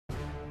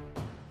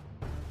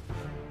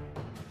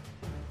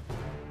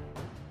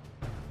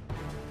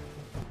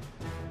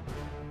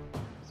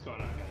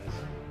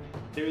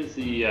Here's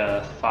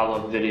the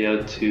follow-up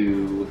video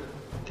to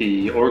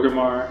the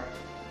Orgrimmar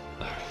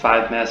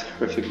 5 mask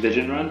Horrific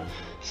Vision run.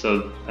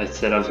 So I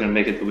said I was going to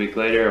make it the week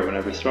later or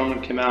whenever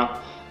Stormwind came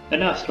out,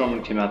 and now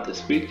Stormwind came out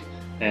this week,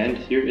 and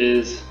here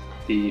is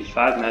the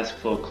 5 mask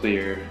full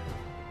clear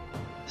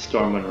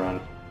Stormwind run.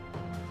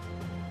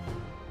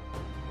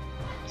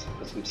 Let's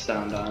put some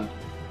sound on.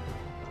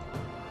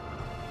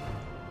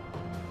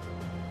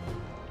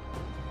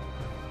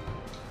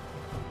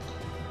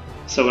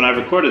 So when I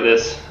recorded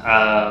this,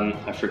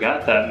 I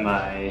forgot that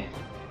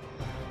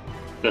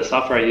the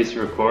software I used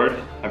to record,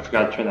 I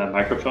forgot to turn that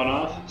microphone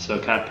off, so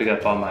it kind of picked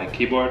up all my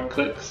keyboard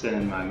clicks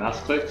and my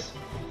mouse clicks.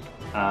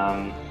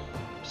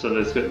 So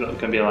there's going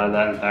to be a lot of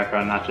that in the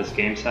background, not just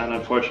game sound,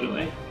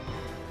 unfortunately,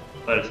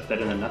 but it's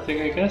better than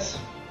nothing, I guess.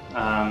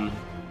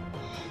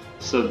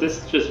 So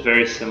this is just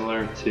very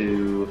similar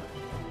to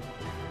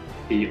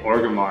the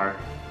Orgrimmar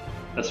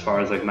as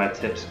far as like my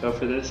tips go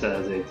for this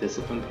as a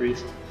discipline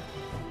priest.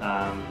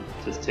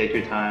 Just take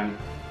your time,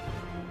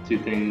 do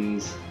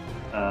things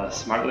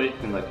smartly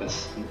in like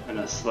in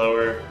a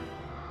slower,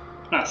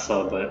 not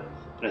slow, but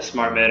in a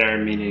smart manner,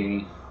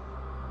 meaning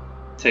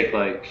take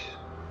your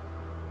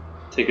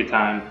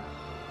time,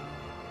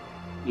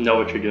 know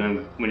what you're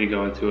doing when you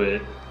go into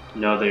it,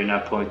 know that you're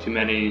not pulling too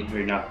many or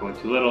you're not pulling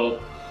too little.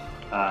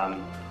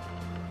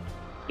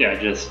 Yeah,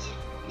 just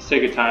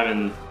take your time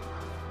and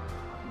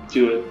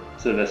do it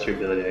to the best of your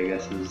ability, I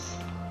guess.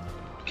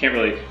 Can't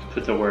really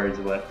put to words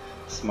what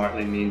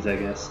smartly means, I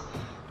guess,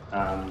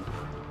 but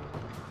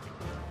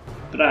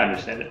I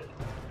understand it.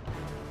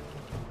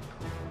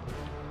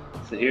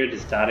 So here,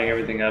 just dotting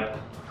everything up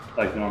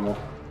like normal.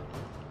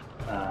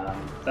 Dot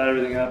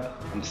everything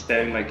up. I'm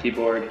spamming my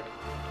keyboard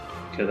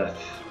because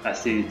I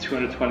see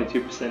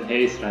 222%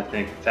 haste, and I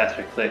think the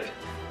faster I click,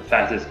 the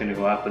faster it's going to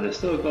go out, but there's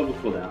still a global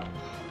cooldown.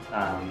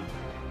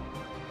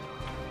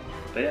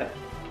 But yeah,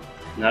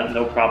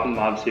 no problem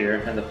mobs here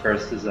in the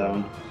first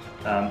zone.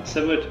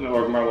 Similar to my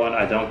Orgrimmar one,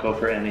 I don't go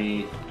for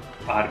any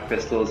odd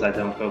crystals, I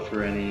don't go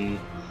for any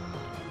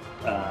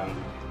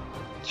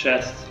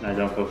chests, and I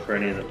don't go for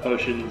any of the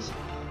potions.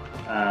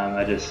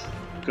 I just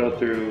go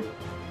through,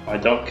 I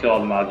don't kill all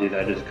the mobs either,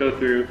 I just go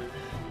through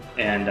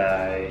and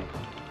I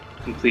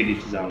complete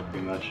each zone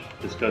pretty much.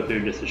 Just go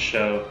through just to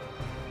show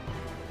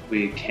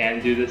we can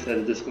do this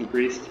as a discipline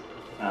priest.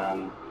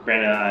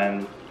 Granted,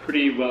 I'm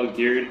pretty well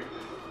geared,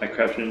 my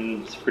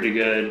corruption is pretty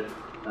good,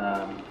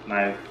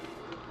 my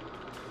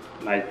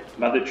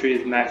mother tree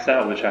is maxed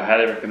out, which I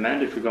highly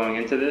recommend if you're going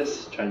into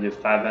this, trying to do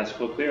 5 mask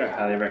full clear. I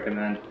highly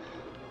recommend,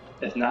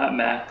 if not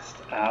maxed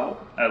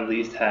out, at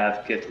least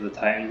have Gift of the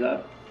Titans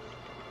up.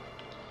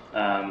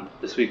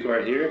 This week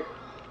right here,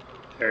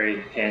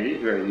 very handy,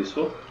 very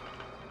useful.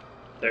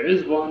 There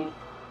is one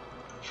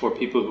for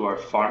people who are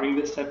farming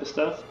this type of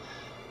stuff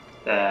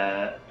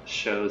that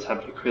shows how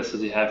many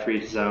crystals you have for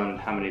each zone,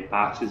 how many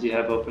boxes you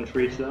have open for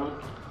each zone,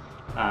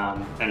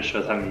 and it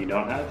shows how many you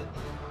don't have.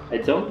 I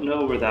don't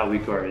know where that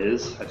weak guard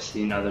is. I've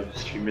seen other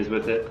streamers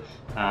with it.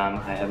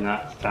 I have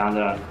not found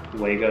it on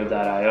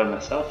wago.io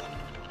myself,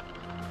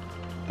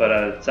 but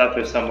it's out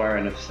there somewhere,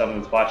 and if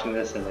someone's watching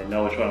this and they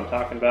know which one I'm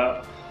talking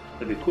about,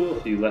 it'd be cool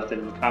if you left it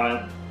in the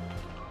comment.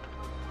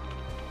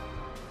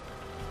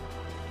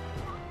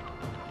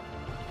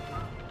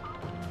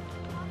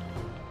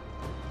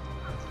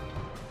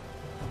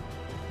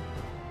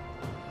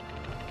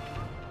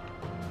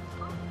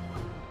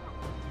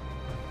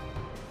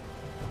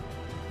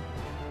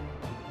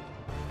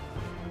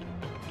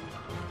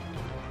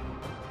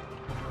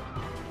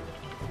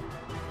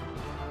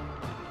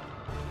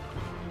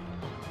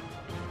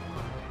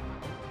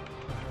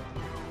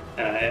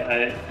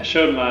 I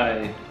showed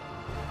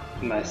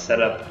my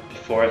setup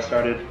before I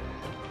started.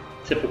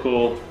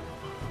 Typical,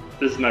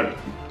 this is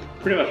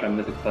pretty much my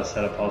Mythic Plus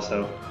setup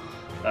also.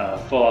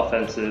 Full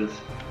offensive,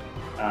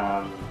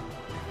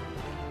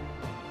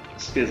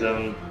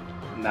 Schism,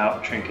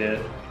 Mount,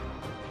 Trinket,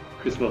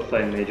 Crucible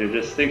Flame Major,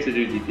 just things to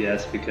do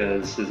DPS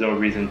because there's no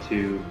reason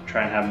to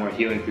try and have more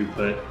healing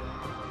throughput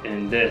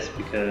in this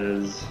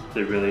because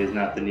there really is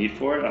not the need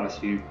for it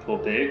unless you pull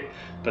big.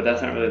 But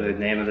that's not really the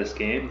name of this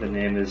game. The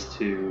name is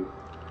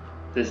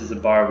this is a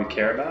bar we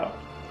care about,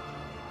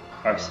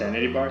 our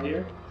sanity bar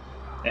here,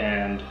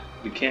 and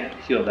we can't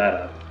heal that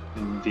up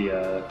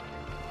via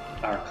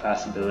our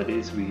class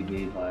abilities. We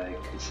need like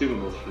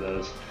consumables for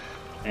those,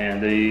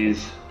 and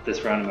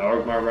this run, my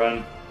Orgrimmar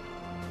run,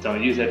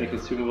 don't use any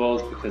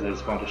consumables because I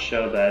just want to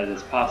show that it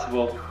is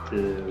possible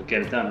to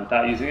get it done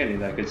without using any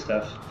of that good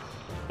stuff.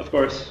 Of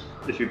course,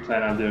 if you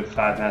plan on doing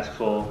 5 mask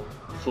full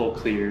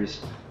clears,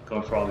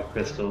 going for all the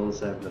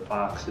crystals and the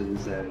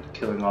boxes and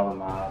killing all the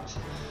mobs,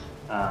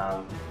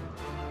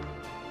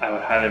 I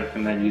would highly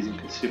recommend using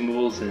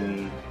consumables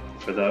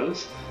for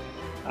those.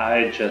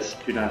 I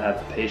just do not have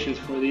the patience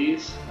for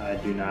these. I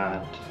do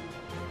not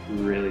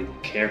really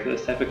care for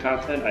this type of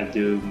content. I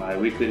do my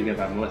weekly to get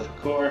my Malefic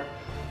Core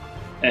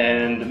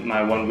and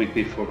my 1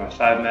 weekly for my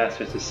 5 mask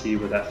just to see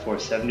what that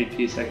 470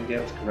 piece I can get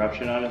with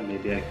corruption on it.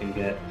 Maybe I can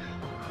get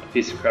a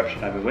piece of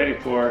corruption I've been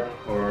waiting for,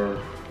 or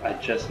I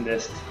just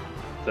missed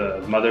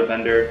the mother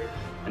vendor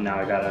and now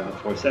I got a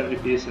 470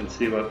 piece and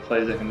see what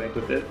plays I can make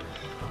with it.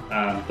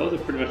 Those are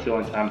pretty much the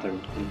only times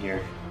I'm in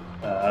here.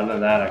 Other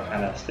than that, I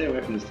kind of stay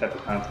away from this type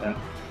of content.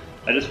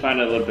 I just find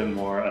it a little bit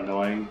more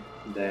annoying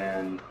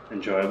than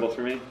enjoyable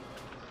for me.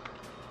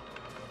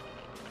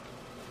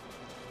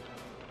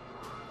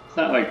 It's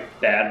not like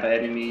bad by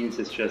any means,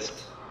 it's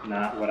just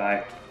not what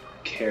I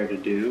care to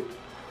do,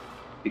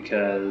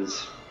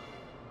 because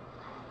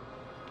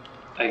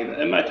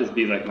it might just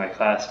be like my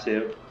class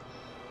too,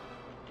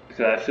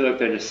 because I feel like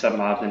there are just some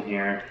mobs in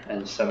here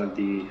and some of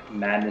the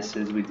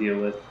madnesses we deal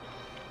with,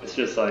 it's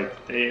just like,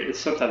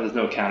 sometimes there's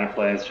no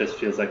counterplay. It just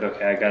feels like,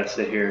 okay, I gotta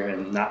sit here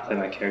and not play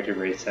my character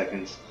for 8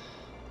 seconds.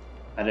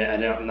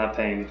 I'm not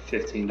paying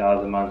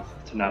 $15 a month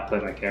to not play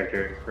my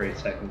character for 8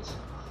 seconds,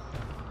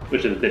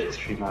 which is a bit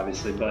extreme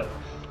obviously, but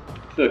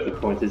I feel like the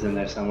point is in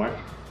there somewhere.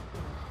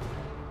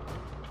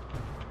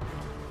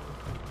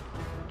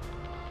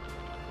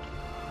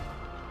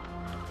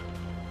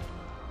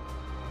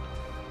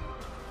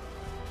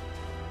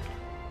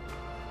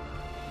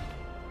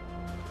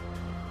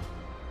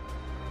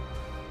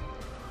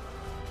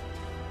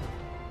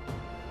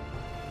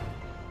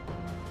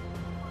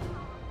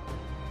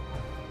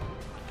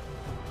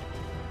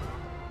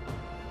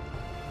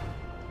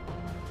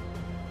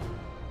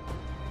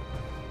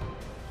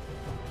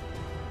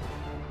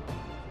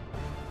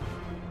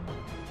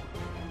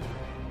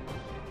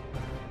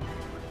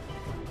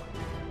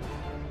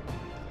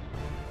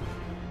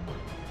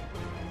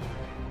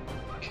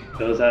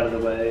 Those out of the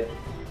way.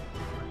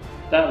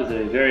 That was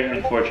a very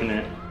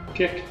unfortunate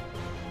kick.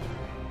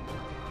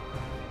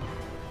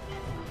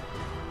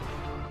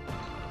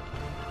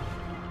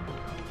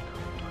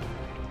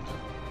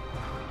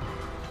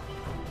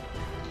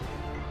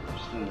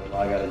 Just need to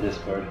log out of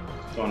Discord.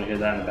 Don't want to hear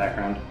that in the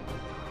background.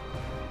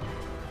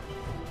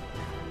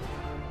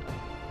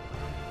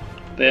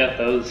 But yeah,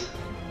 those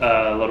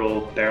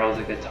little barrels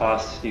that get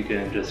tossed, you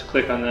can just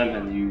click on them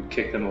and you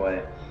kick them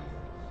away.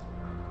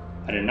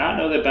 I did not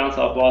know they bounce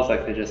off walls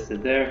like they just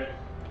did there,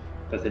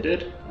 but they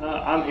did.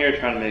 I'm here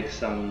trying to make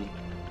some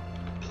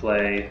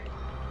play,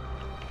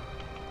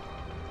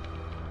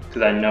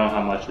 because I know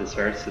how much this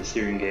hurts, the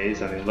Searing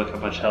Gaze. I mean, look how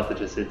much health it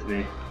just did to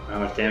me, how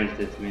much damage it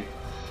did to me.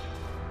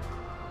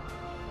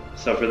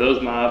 So for those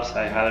mobs,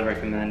 I highly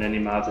recommend any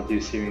mobs that do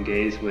Searing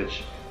Gaze,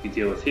 which you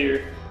deal with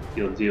here,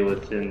 you'll deal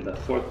with in the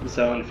 4th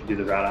zone if you do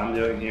the route I'm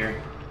doing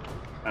here.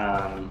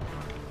 I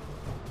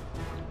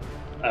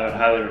would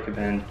highly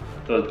recommend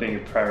those being a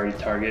priority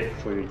target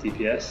for your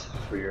DPS,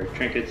 for your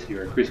trinkets,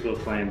 your Crucible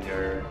Flame,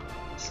 your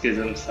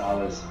Schism,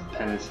 Solace,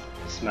 Penance,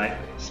 Smite,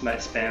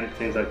 Spam,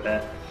 things like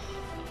that.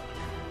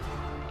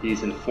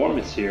 These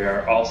Informants here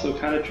are also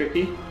kind of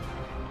tricky.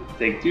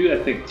 They do,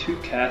 I think, 2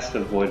 casts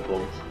of Void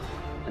Bolt,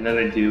 and then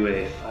they do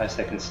a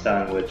 5-second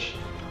stun, which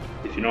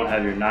if you don't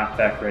have your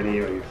knockback ready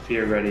or your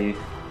fear ready,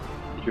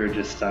 you're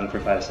just stunned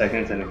for 5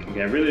 seconds, and it can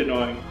get really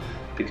annoying,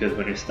 because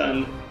when you're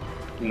stunned,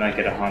 you might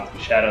get a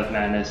Haunting Shadows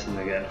Madness, you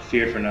might get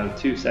Fear for another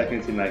 2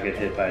 seconds, you might get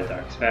hit by a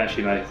Dark Smash,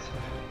 you might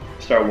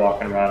start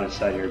walking around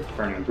inside your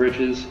burning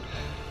bridges,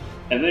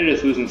 and then you're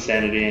just losing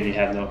sanity and you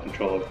have no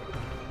control over it.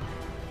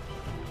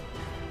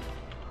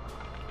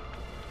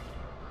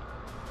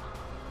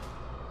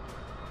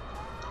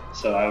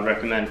 So I would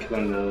recommend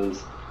killing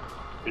those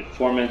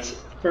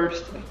Informants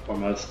first and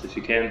foremost if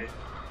you can.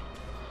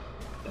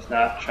 If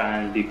not, try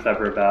and be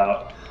clever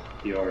about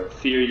your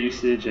fear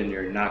usage and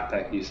your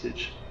knockback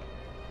usage.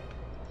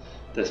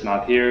 This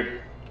mob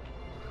here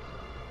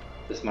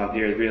is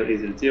real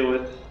easy to deal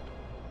with.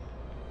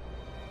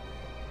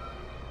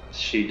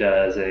 She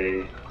does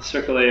a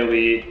circle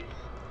AoE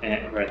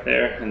and right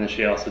there, and then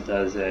she also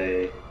does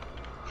a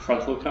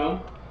frontal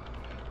cone.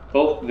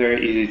 Both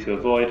very easy to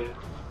avoid.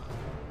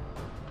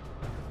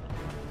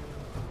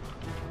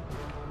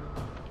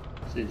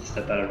 So you just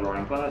step out of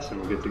Roaring Blast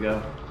and we're good to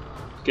go.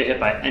 Get hit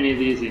by any of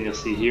these and you'll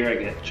see here I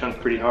get chunked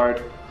pretty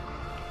hard.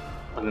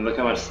 I mean, look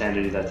how much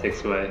sanity that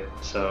takes away.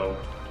 So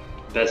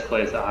the best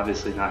play is to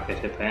obviously not get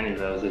hit by any of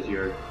those if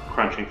you're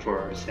crunching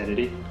for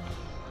sanity.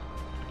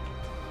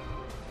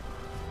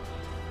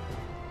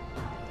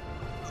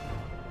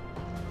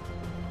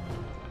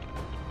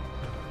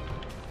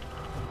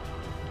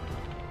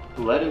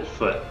 Leaded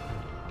Foot.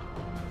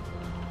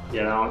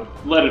 You know,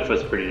 Leaded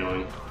Foot's pretty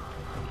annoying.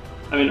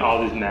 I mean,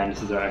 all these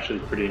madnesses are actually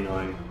pretty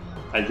annoying.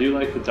 I do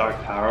like the Dark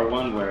Power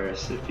one,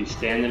 whereas if you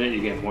stand in it,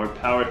 you get more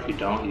power. If you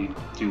don't, you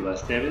do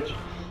less damage.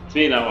 To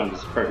me, that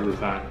one's perfectly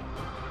fine.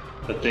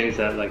 But things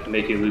that like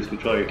make you lose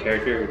control of your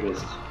character are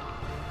just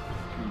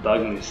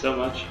bugging me so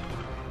much.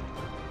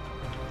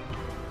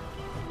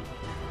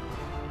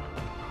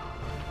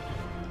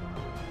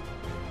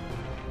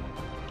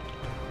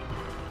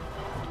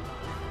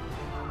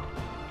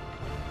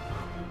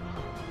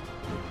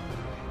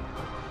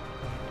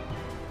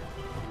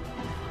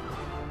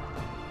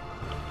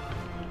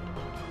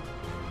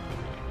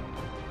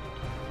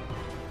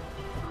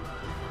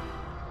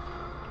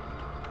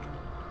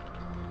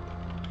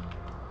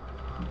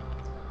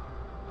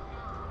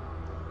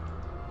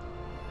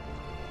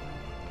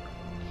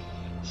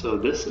 So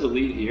this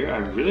elite here, I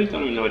really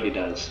don't even know what he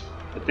does.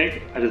 I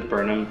think I just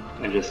burn him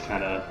and just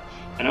kind of.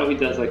 I know he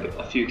does like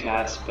a few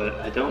casts, but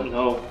I don't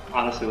know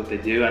honestly what they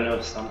do. I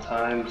know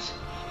sometimes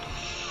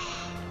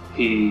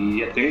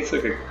I think it's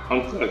like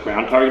a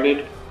ground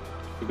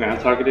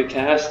targeted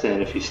cast,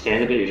 and if you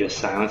stand in it, you just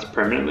silence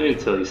permanently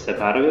until you step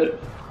out of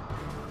it.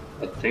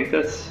 I think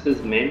that's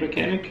his main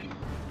mechanic.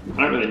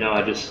 I don't really know.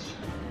 I just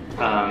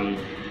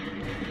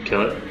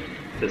kill it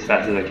as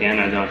fast as I can.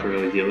 I don't have to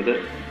really deal with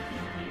it.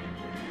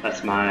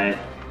 That's my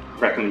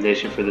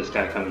recommendation for this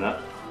guy coming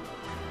up.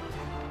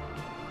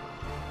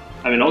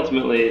 I mean,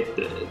 ultimately,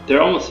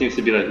 there almost seems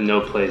to be like no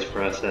place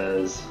for us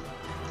as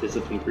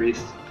Discipline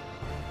Priest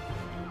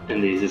in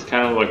these. It's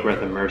kind of like we're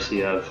at the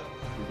mercy of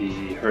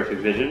the Horrific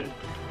Vision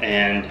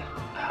and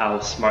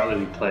how smartly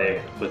we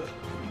play with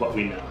what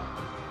we know.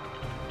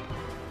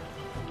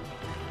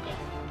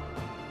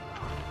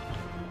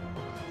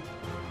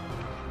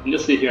 And you'll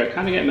see here, I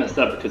kind of get messed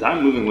up because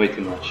I'm moving way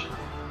too much.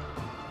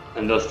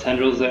 And those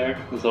tendrils there,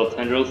 those little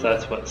tendrils,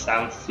 that's what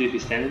silences you if you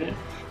stand in it.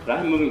 But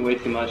I'm moving way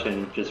too much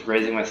and just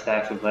raising my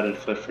stacks of leaded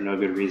foot for no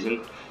good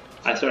reason.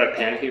 I started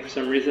panicking for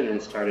some reason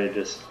and started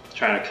just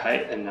trying to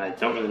kite, and I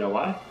don't really know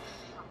why.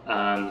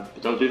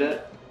 But don't do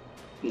that.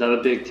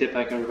 Another big tip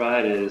I can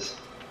provide is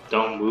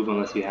don't move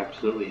unless you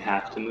absolutely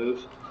have to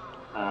move.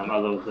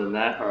 Other than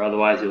that, or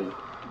otherwise you'll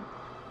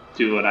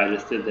do what I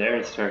just did there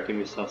and start giving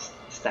yourself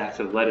stacks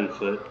of leaded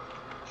foot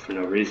for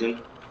no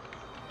reason.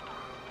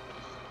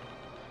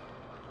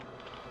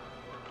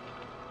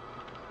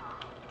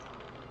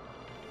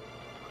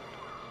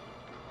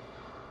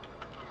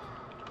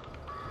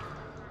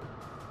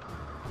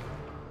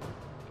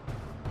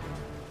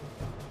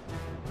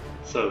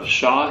 So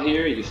Shaw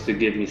here used to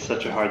give me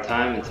such a hard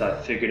time until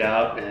I figured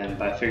out, and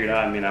by figured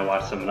out I mean I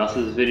watched someone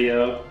else's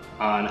video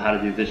on how to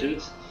do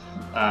visions.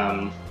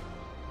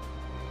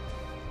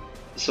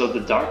 So the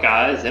dark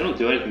eyes, they don't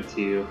do anything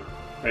to you.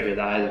 Right here,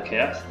 the eyes of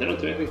chaos, they don't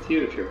do anything to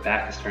you if your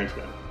back is turned to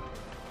them.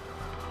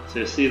 So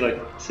you see,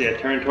 like, see I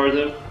turn towards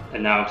him,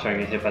 and now I'm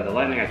starting to get hit by the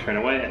lightning, I turn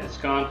away and it's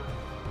gone.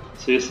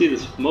 So you see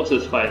this, most of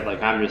this fight,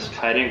 like I'm just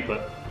kiting,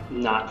 but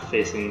not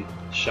facing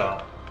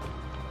Shaw.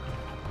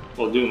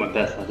 Well, doing my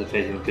best not to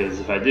face him, because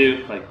if I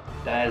do, like,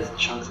 that is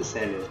chunks of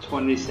sanity,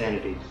 20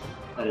 sanity.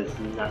 That is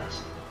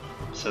nuts.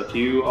 So if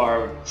you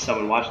are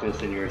someone watching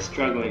this and you're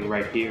struggling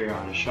right here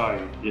on a Shaw,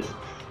 you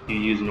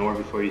use an orb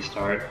before you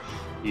start,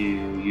 you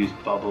use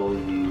bubble,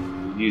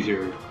 you use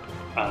your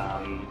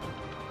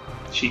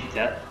cheat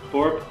death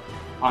orb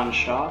on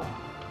Shaw,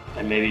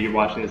 and maybe you're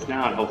watching this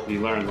now and hopefully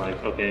you learn,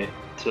 like, okay,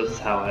 so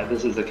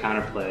this is the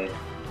counterplay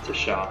to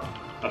Shaw.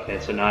 Okay,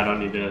 so now I don't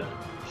need to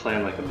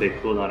plan like a big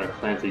cooldown or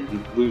plan to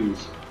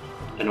lose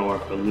an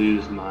orb or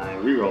lose my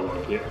reroll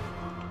orb here.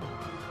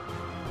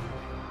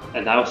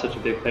 And that was such a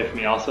big play for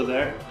me also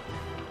there.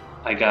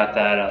 I got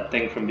that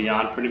thing from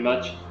Beyond pretty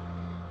much.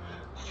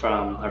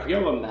 From, I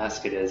forget what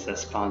mask it is that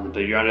spawns it, but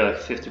you're under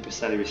like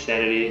 50% of your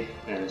sanity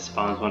and it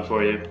spawns one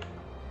for you.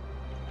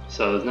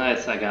 So it was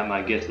nice. I got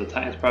my Gift of the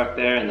Titans proc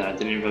there, and then I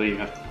didn't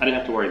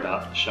have to worry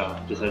about Shaw.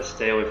 Just had to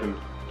stay away from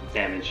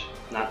damage.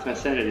 Not to my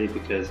sanity,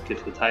 because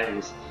Gift of the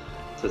Titans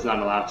does not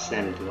allow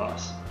sanity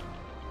loss.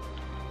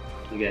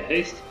 You get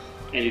haste,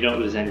 and you don't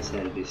lose any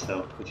sanity.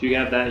 So if you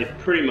have that, you're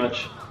pretty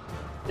much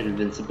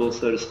invincible,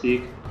 so to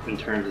speak, in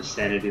terms of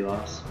sanity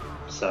loss.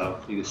 So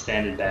you can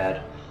stand in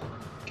bad,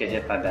 get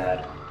hit by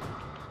bad,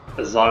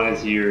 as long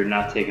as you're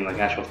not taking like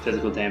actual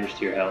physical damage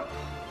to your health.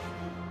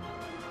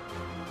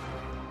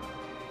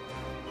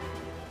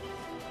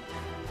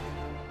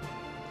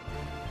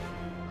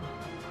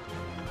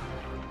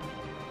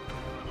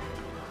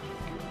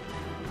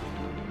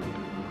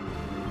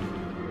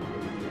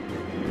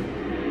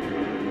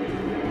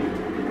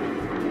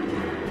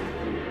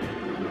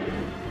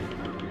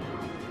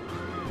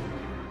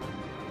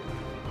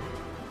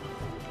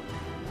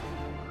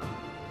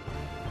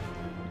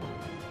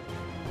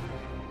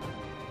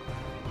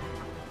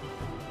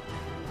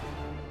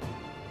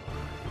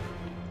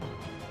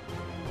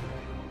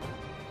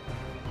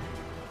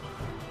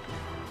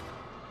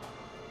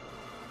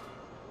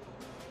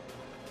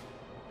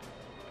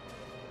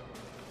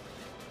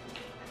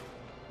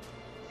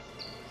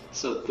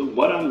 So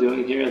what I'm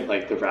doing here,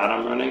 like the route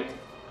I'm running,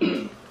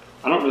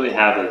 I don't really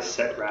have a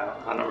set route.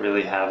 I don't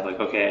really have like,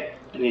 okay,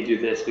 I need to do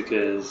this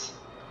because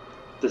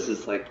this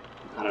is like,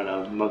 I don't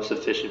know, most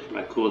efficient for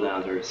my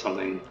cooldowns or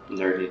something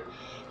nerdy.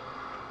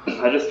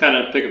 I just kind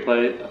of pick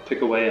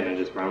a way and I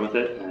just run with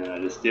it, and I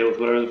just deal with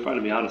whatever's in front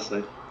of me,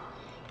 honestly.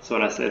 So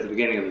when I say at the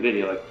beginning of the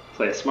video, like,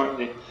 play it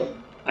smartly,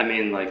 I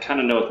mean, like, kind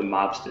of know what the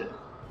mobs did.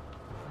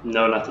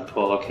 Know not to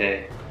pull,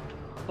 okay,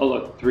 oh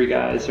look, 3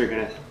 guys are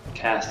gonna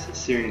cast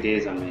Searing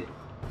Gaze on me.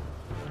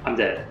 I'm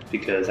dead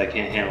because I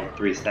can't handle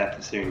 3 stacks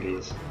of Searing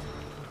Gaze.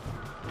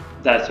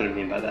 That's what I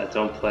mean by that.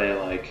 Don't play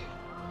like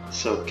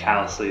so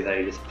callously that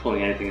you're just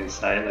pulling anything in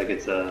sight, like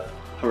it's a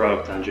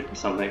heroic dungeon or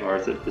something, or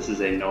this is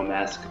a no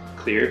mask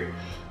clear.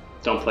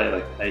 Don't play it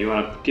like that. You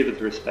want to give it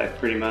the respect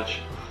pretty much,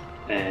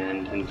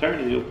 and in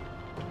turn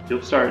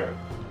you'll start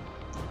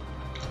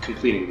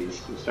completing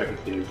these. You'll start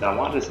completing these. I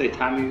wanted to say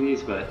timing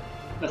these, but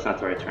that's not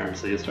the right term.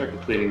 So you'll start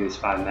completing these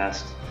 5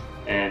 masks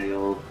and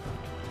you'll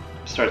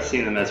start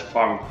seeing them as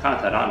farmable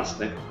content,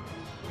 honestly.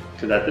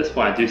 Because at this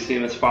point I do see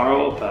them as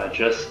farmable, but I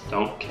just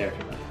don't care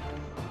for them.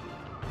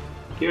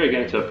 Here I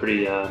get into a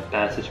pretty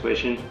bad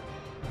situation.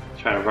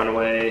 Trying to run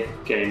away,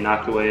 getting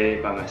knocked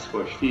away by my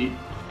scorched feet.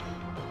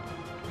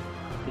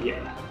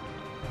 Yeah.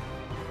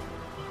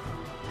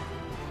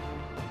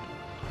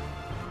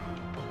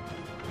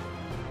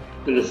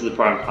 And this is the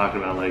part I'm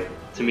talking about, like,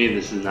 to me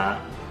this is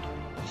not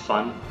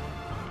fun.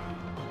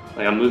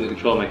 Like, I'm losing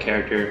control of my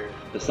character.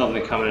 There's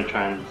something coming to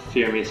try and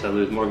fear me, so I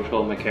lose more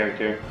control of my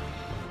character.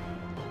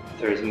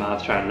 There's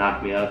mobs trying to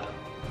knock me up.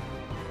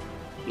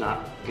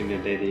 Not give me a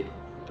baby,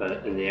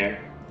 but in the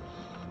air.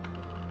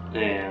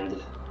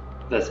 And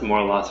that's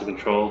more loss of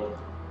control.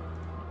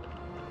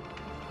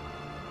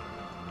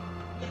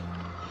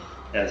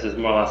 Yeah, it's just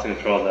more loss of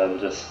control that I'm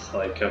just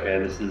like, okay,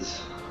 is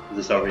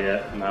this over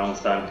yet? Am I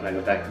almost done? Can I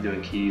go back to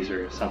doing keys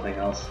or something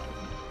else?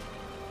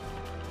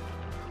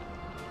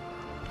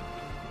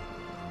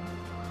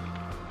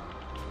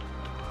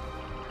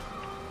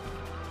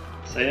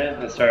 So yeah,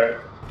 I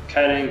start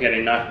kiting,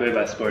 getting knocked away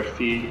by scorched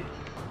feet,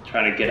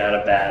 trying to get out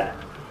of bad.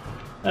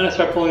 And I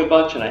start pulling a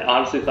bunch, and I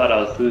honestly thought I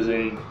was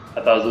losing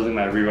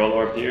my reroll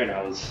orb here, and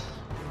I was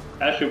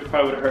actually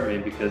probably would have hurt me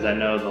because I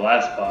know the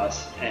last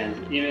boss,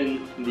 and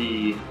even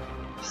the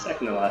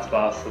second to last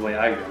boss, the way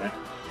I run it,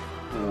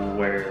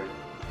 where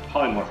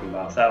polymorphing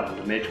boss, that one,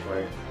 the mage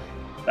quarter,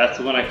 that's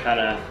the one I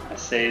want to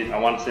save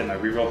my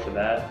reroll for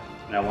that,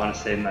 and I want to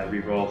save my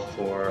reroll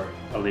for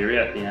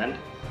Illyria at the end.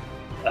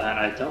 And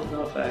I don't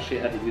know if I actually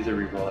had to use a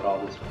reroll at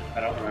all this one.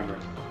 I don't remember.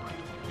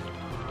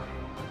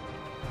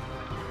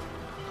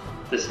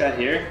 This guy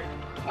here,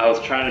 I was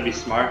trying to be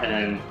smart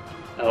and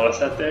LOS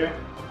that there.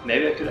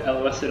 Maybe I could have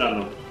LOS it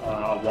on the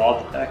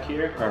wall back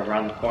here or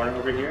around the corner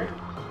over here.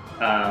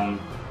 I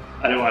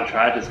didn't want to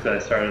try it just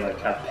because I started like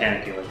kind of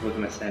panicking, like looking at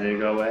my sanity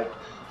go away.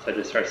 So I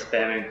just started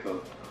spamming. Boom.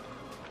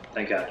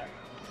 Thank God.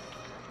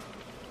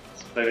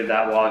 So maybe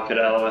that wall I could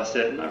have LOS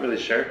it. I'm not really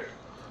sure.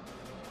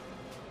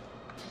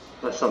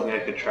 That's something I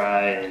could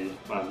try, and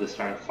I'm just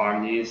starting to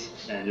farm these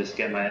and just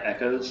get my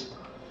echoes.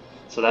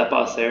 So that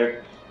boss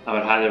there, I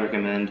would highly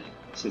recommend,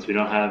 since we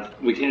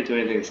can't do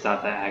anything to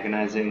stop that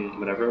agonizing,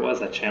 whatever it was,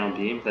 that channel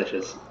beam that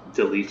just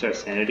deletes our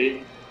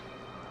sanity.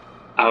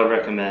 I would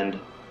recommend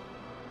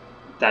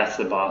that's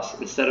the boss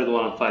instead of the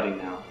one I'm fighting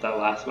now. That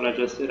last one I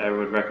just did, I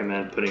would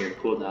recommend putting your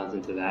cooldowns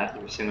into that,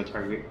 your single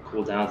target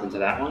cooldowns into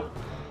that one.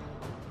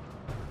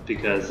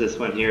 Because this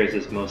one here is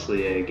just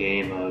mostly a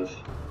game of,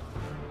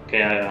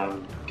 okay,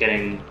 I'm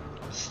getting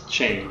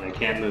chained, I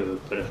can't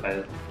move, but if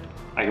I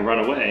can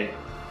run away,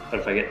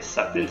 but if I get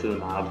sucked into the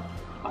mob,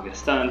 I'll get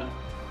stunned.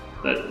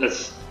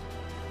 That's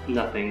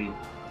nothing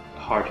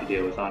hard to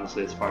deal with,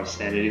 honestly, as far as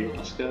sanity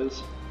loss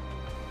goes.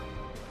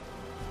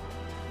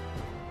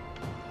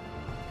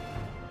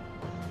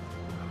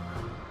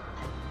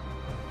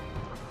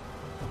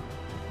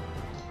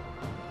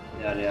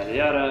 Yada yada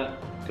yada,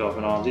 go up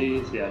on all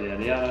these, yada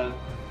yada yada.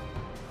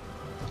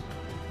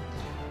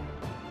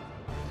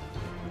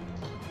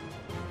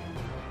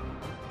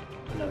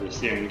 Another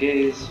Searing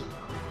Gaze.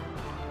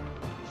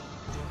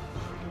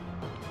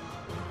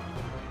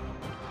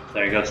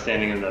 There you go,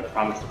 standing in the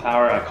Promised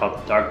Power. I called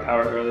it the Dark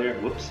Power earlier.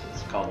 Whoops,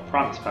 it's called the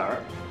Promised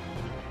Power.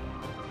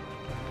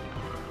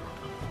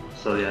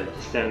 So yeah,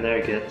 just stand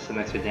there, get some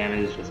extra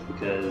damage just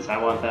because I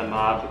want that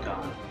mob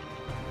gone.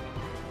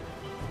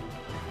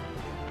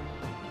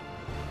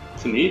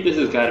 To me, this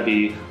has got to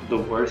be the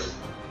worst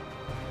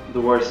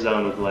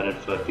zone with Leaded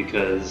Foot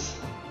because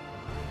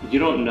you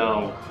don't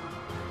know.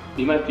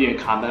 You might be in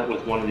combat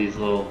with one of these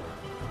little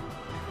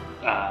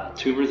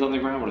tumors on the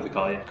ground. What do they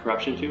call it?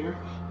 Corruption tumor.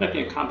 You might be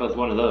in combat with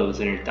one of those,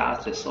 and your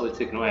dots just slowly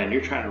ticking away, and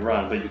you're trying to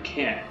run, but you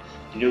can't.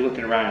 And you're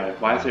looking around,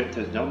 like, why is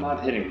there's no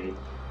mob hitting me?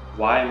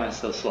 Why am I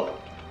so slow?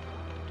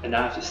 And now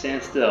I have to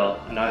stand still,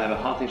 and now I have a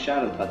haunting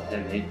shadow about to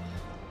hit me.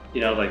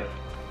 You know, like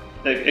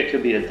it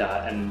could be a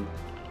dot, and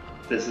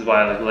this is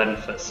why like Leaden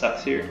Foot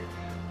sucks here.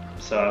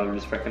 So I would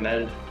just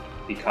recommend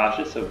be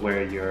cautious of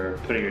where you're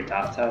putting your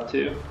dots out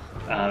to,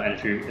 and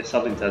if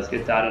something does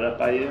get dotted up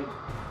by you,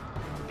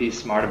 be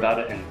smart about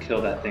it and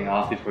kill that thing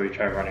off before you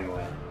try running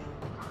away.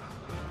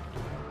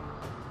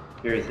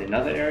 Here is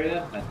another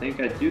area. I think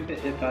I do get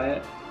hit by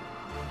it.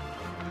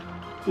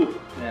 Ooh,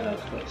 man, that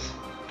was close.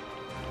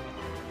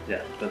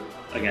 Yeah, but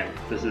again,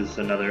 this is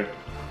another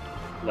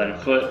Leaden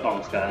Foot.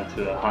 Almost got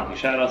into a Haunting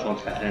Shadows.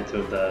 Almost got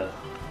into the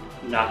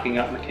knocking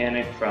out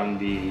mechanic from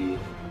the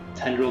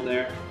tendril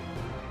there.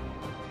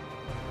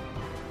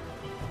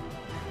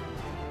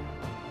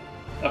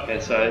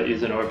 Okay, so I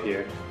use an orb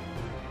here,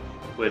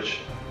 which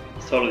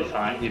is totally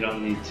fine. You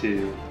don't need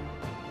to,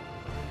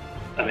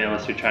 I mean,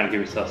 unless you're trying to give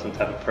yourself some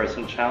type of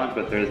personal challenge,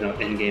 but there is no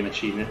in-game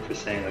achievement for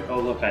saying like, oh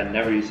look, I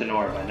never used an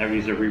orb, I never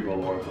used a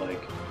reroll orb,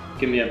 like,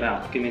 give me a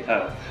mount, give me a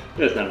title.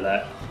 There's none of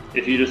that.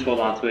 If you just hold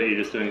on to it, you're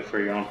just doing it for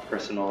your own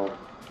personal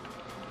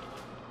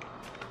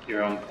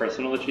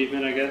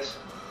achievement, I guess.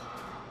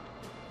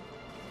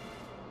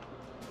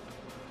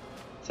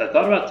 So I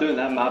thought about doing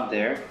that mob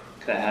there,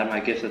 because I had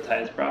my Gifts of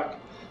Titans proc,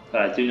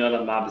 but I do know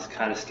that mob is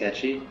kind of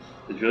sketchy.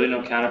 There's really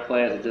no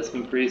counterplay as a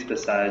Discipline Priest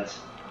besides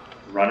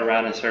run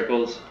around in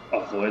circles,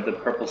 avoid the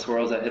purple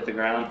swirls that hit the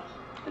ground,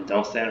 and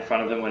don't stand in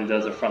front of him when he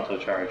does a frontal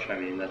charge. I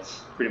mean,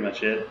 that's pretty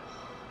much it.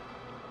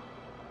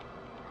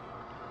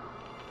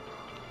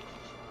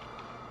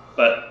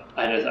 But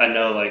I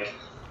know like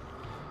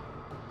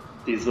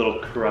these little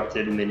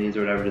corrupted minions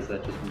or whatever it is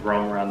that just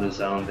roam around the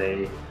zone,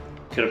 they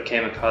could have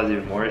came and caused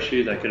even more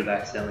issues. I could have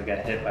accidentally got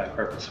hit by a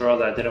purple swirl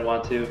that I didn't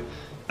want to.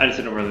 I just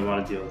didn't really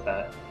want to deal with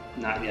that.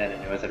 Not yet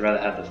anyways. I'd rather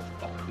have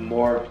a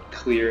more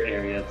clear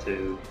area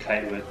to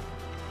kite with.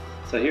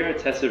 So here I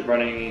tested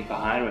running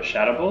behind with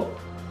Shadow Bolt.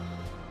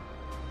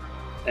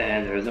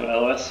 And there is no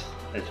LOS.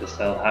 It just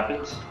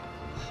happens.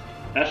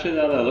 Actually,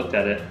 now that I looked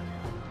at it,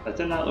 that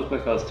did not look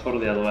like I was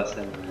totally LOS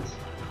anyways.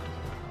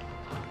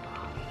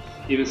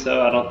 Even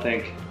so, I don't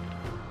think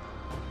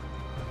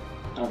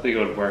it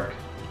would work.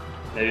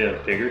 Maybe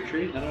a bigger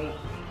tree? I don't know.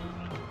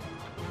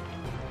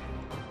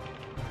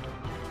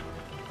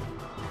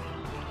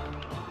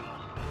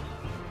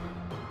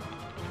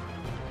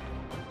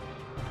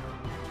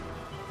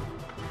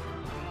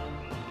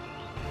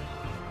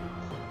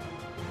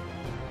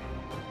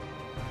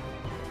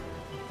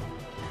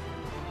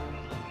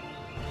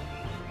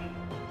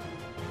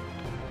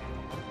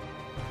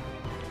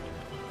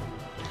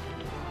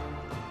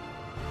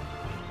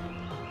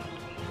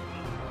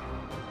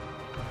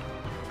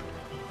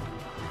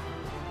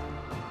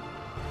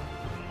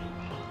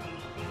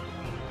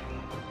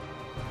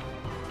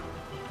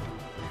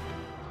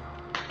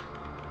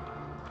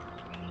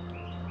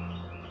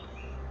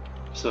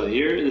 So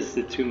here is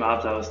the two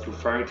mobs I was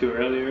referring to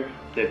earlier.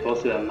 They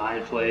both do that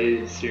Mind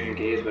Flay, Searing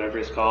Gaze, whatever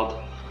it's called.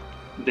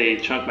 They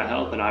chunk my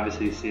health, and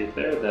obviously you see it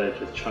there, that it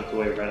just chunked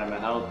away right at my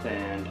health,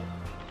 and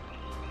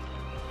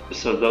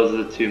so those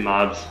are the two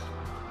mobs.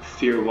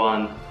 Fear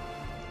one,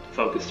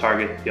 focus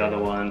target the other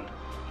one,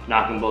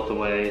 knock them both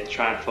away,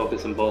 try and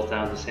focus them both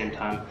down at the same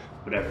time,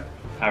 whatever.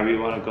 However you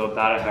want to go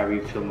about it, however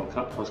you feel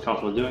most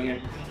comfortable doing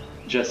it.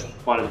 Just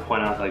wanted to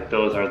point out like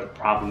those are the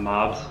problem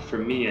mobs, for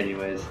me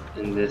anyways,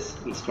 in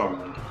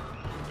Stormwind.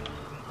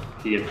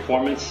 The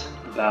informants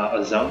about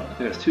a zone, I think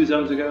there's 2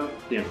 zones ago,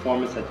 the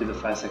informants that do the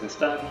 5-second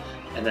stun,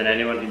 and then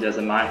anyone who does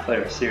a Mind Flay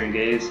or Searing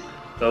Gaze,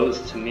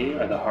 those to me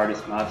are the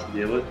hardest mobs to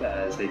deal with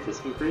as a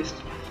Discipline Priest.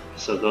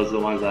 So those are the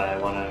ones that I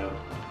want to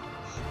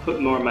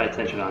put more of my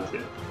attention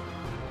onto.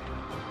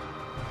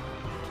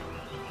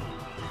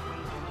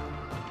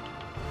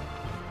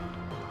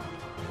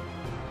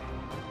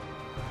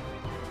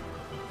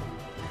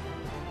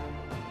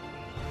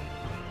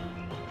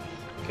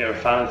 Okay,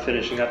 we're finally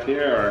finishing up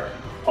here, or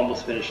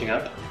almost finishing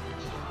up.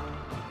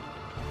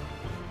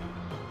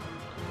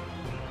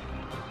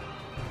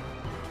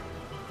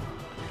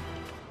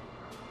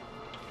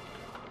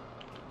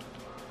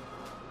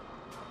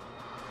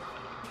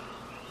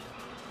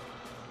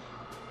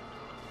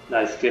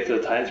 Nice gift to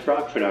the Titans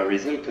proc for no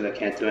reason, because I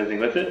can't do anything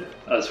with it,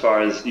 as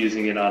far as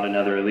using it on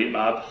another elite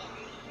mob.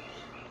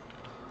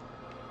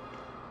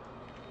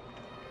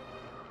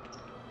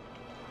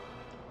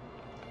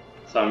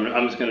 So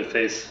I'm just going to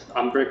face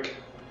Umbric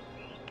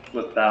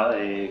without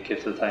a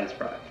gift to the Titans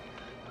proc.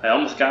 I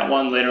almost got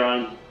one later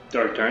on,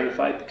 or during the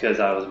fight,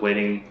 because I was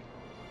waiting,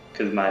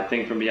 because my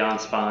thing from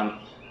Beyond spawned.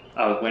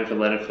 I was waiting for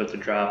Leadenfoot to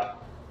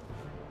drop.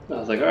 I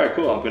was like, alright,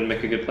 cool, I'm going to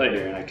make a good play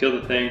here. And I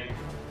killed the thing,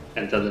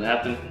 and it doesn't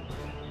happen.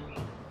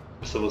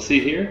 So we'll see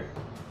here.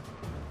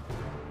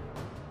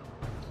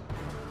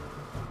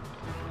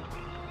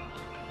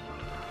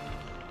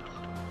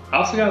 I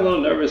also got a little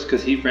nervous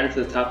because he ran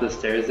to the top of the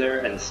stairs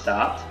there and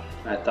stopped.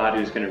 I thought he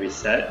was going to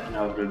reset, and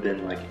I would have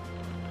been like,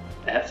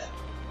 F,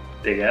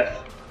 big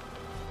F.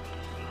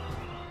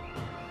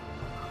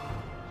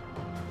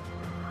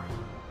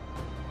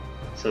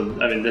 So,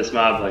 I mean, this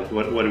mob, like,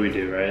 what do we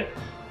do, right?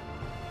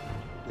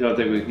 The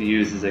only thing we can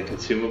use is a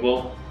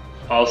consumable.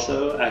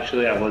 Also,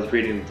 actually, I was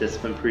reading the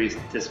Discipline Priest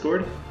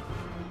Discord.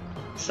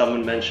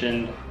 Someone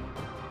mentioned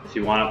if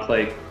you want to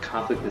play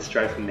Conflict and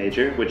Strife and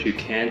Major, which you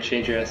can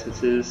change your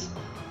essences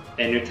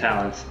and your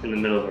talents in the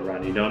middle of a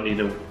run. You don't need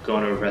to go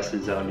into a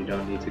rested zone. You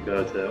don't need to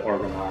go to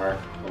Orgrimmar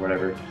or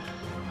whatever.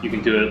 You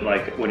can do it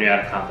like when you're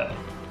out of combat.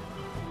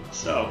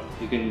 So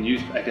you can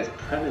use, I guess,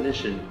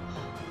 Premonition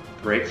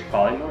breaks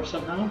Polymorph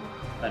somehow.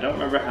 I don't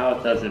remember how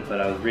it does it,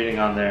 but I was reading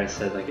on there and it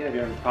said like, yeah, if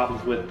you're having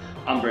problems with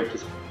Umbric,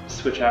 just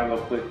switch out real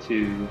quick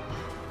to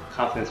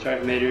Conflict and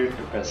Strife Major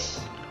and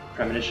press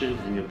Premonition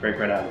and you'll break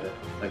right out of it.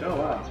 It's like, oh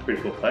wow, it's a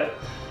pretty cool play.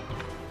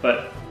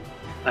 But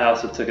I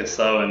also took it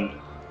slow and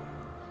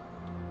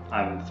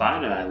I'm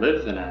fine and I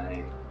live and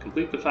I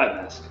complete the 5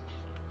 mask.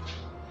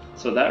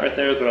 So that right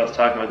there is what I was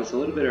talking about just a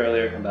little bit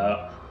earlier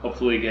about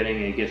hopefully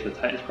getting a gift with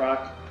Titans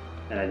proc,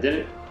 and I did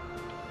it.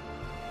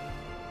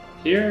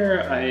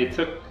 Here I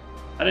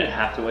didn't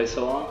have to wait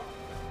so long,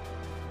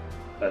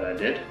 but I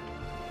did.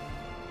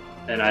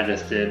 And I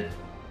just did,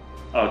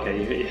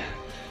 okay, yeah.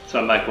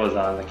 So my mic was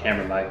on, the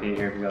camera mic, and you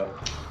hear me go.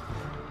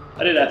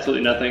 I did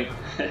absolutely nothing,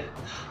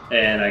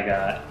 and I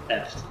got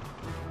F'd.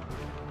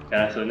 Got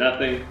absolutely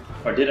nothing,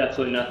 or did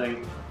absolutely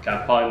nothing,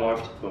 got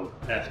polymorphed, boom,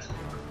 F'd.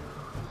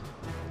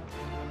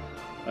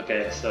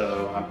 Okay,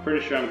 so I'm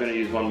pretty sure I'm going to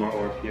use one more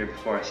orb here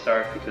before I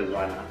start, because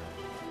why not?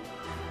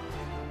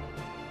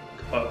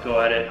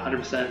 Go at it,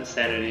 100%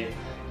 sanity,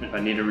 and if I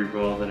need a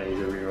reroll, then I use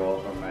a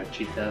reroll for my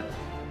cheat death.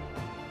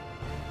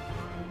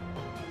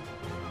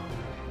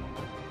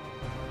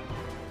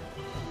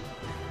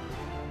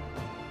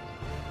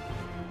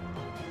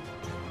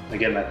 I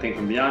get my thing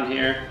from beyond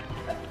here.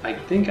 I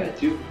think I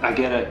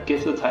get a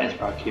Gift of the Titans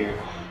proc here,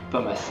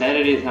 but my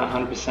sanity is not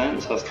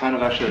 100%, so I was kind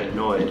of actually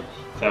annoyed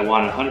because I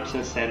wanted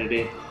 100%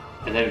 sanity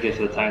and then Gift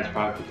of the Titans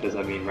proc, because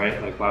I mean,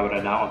 right, like why would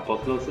I not want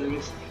both of those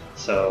things?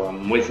 So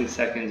I'm wasting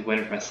seconds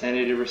waiting for my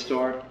sanity to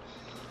restore,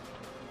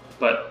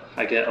 but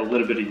I get a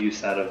little bit of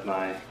use out of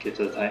my Gift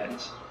of the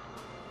Titans.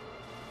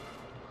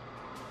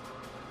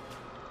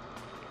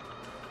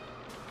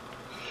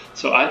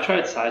 So I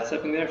tried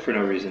sidestepping there for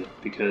no reason,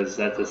 because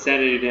that's a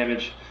sanity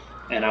damage,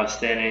 and I was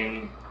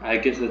standing, I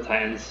get to the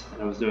Titans,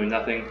 and I was doing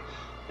nothing,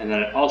 and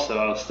then also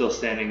I was still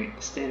standing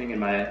in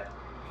my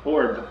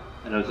orb,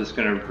 and I was just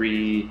going to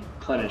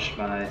replenish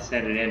my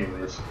sanity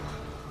anyways.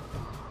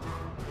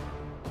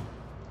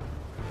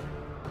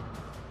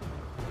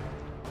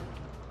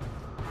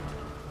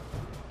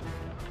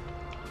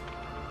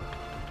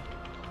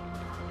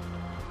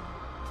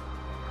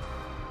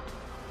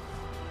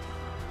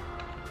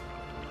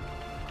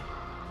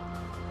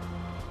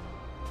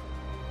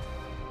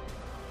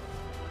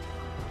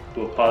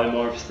 Dual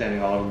polymorph,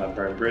 standing all over my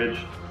burn bridge.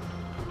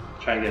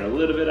 Try and get a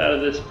little bit out of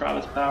this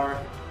promise power.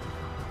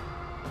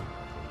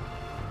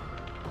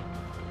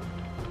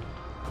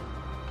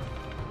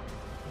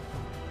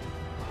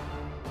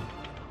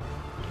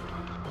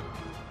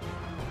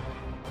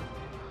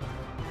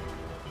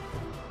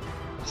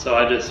 So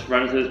I just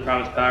run into this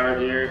promise power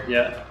here,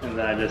 yeah, and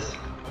then I just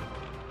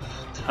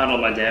tunnel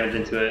my damage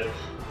into it,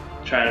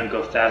 trying to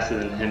go faster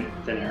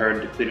than her,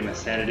 depleting my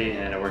sanity,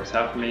 and it works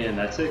out for me, and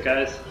that's it,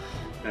 guys.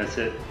 And that's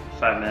it.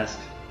 5 mask,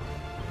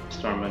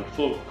 Stormwind,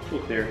 full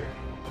clear.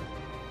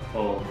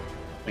 Full,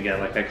 again,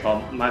 like I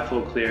call my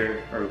full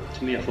clear, or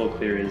to me a full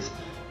clear is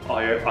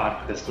all your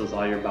odd crystals,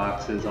 all your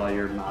boxes, all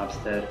your mobs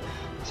dead.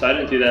 So I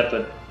didn't do that,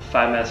 but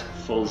 5 mask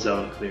full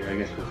zone clear, I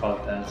guess we'll call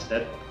it that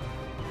instead.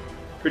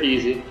 Pretty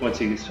easy,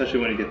 especially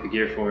when you get the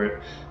gear for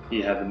it,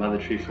 you have the mother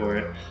tree for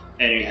it,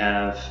 and you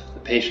have the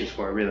patience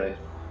for it, really.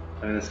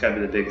 I mean, that's gotta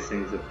be the biggest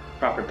thing, is the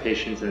proper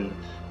patience and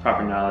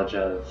proper knowledge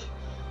of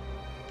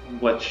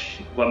what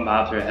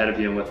mobs are ahead of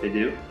you and what they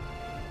do.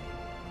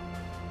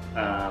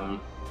 But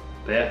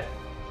yeah,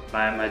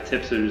 my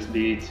tips would just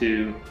be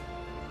to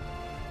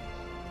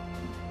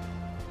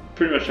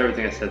pretty much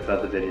everything I said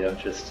about the video.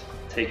 Just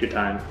take your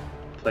time,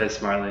 play it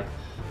smartly,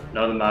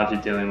 know the mobs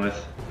you're dealing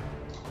with,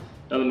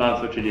 know the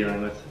mobs what you're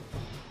dealing with.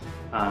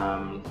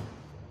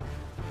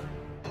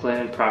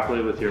 Plan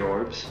properly with your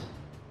orbs.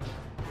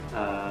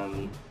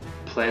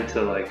 Plan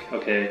to, like,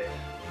 okay,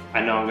 I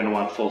know I'm going to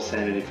want full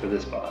sanity for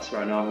this boss, or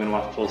I know I'm going to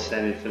want full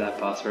sanity for that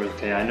boss, or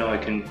okay, I know I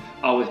can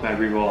always my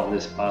reroll on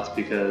this boss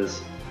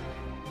because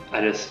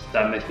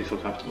that makes me feel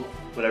comfortable.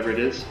 Whatever it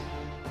is,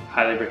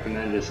 highly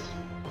recommend just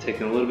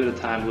taking a little bit of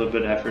time, a little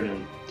bit of effort,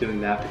 and doing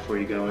that before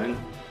you go in.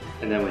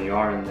 And then when you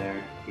are in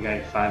there, you got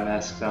your 5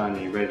 masks on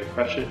and you're ready to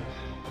crush it.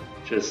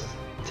 Just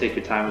take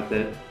your time with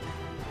it.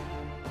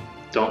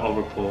 Don't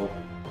overpull.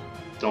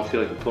 Don't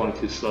feel like you're pulling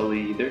too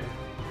slowly either.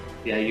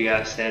 Yeah, you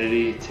got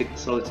sanity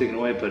slowly ticking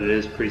away, but it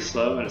is pretty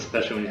slow, and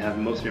especially when you have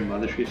most of your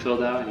mother tree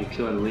filled out and you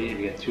kill an elite and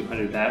you get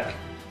 200 back,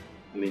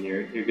 I mean,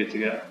 you're good to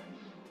go.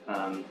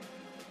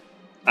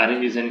 I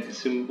didn't use any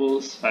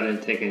consumables, I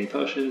didn't take any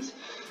potions,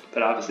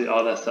 but obviously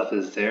all that stuff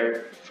is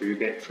there for you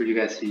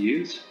guys to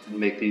use and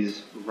make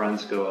these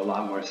runs go a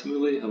lot more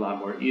smoothly, a lot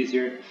more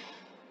easier,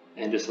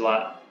 and just a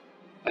lot,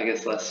 I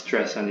guess, less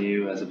stress on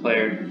you as a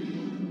player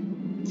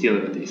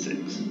dealing with these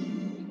things.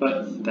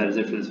 But that is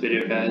it for this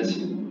video, guys.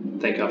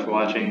 Thank you all for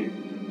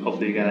watching.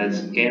 Hopefully you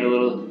guys gained a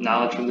little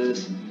knowledge from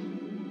this.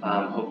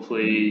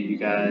 Hopefully you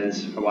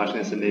guys are watching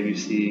this and maybe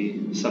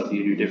see something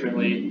you do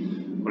differently,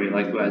 or you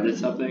like the way I did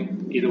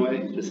something. Either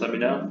way, just let me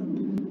know.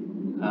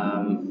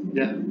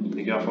 Yeah,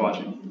 thank you all for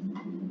watching.